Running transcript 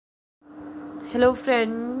Hello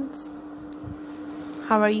friends,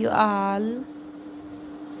 how are you all?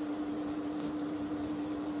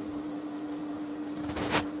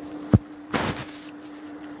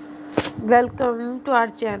 Welcome to our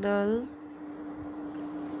channel.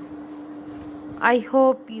 I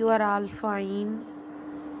hope you are all fine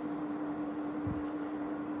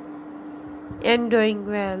and doing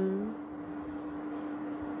well.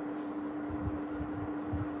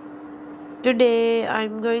 Today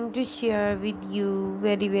I'm going to share with you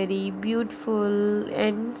very beautiful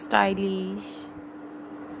and stylish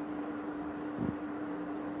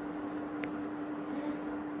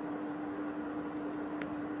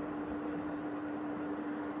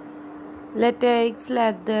latex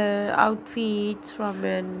leather outfits from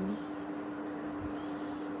men.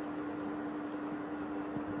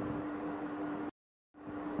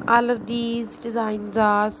 All of these designs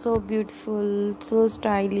are so beautiful, so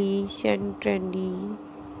stylish and trendy.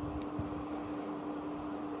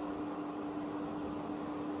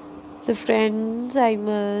 So friends, I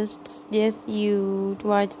must suggest you to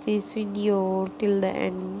watch this video till the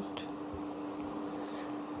end.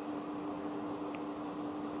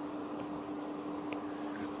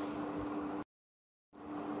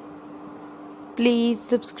 Please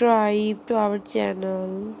subscribe to our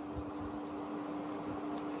channel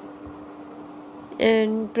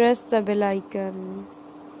and press the bell icon.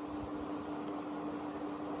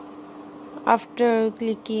 After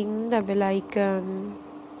clicking the bell icon,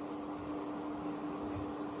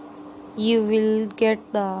 you will get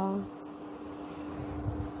the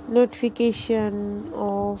notification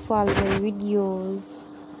of all my videos.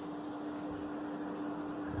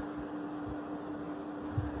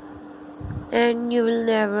 And you will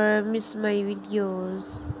never miss my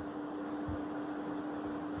videos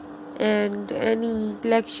and any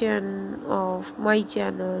collection of my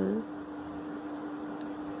channel.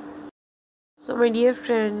 So my dear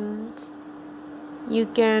friends, you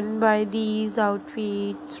can buy these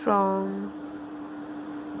outfits from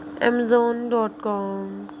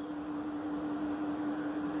Amazon.com,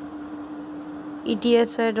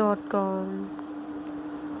 etsy.com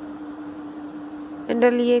and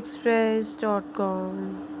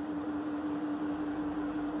AliExpress.com.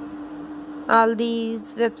 All these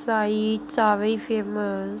websites are very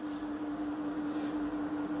famous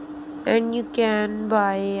and you can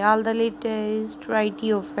buy all the latest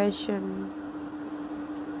variety of fashion.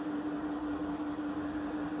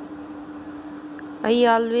 I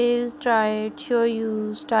always try to show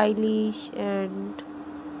you stylish and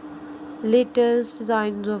latest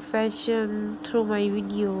designs of fashion through my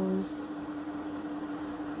videos.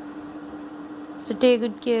 So take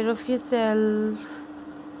good care of yourself.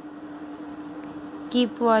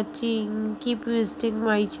 Keep watching, keep visiting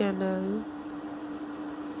my channel.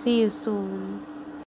 See you soon.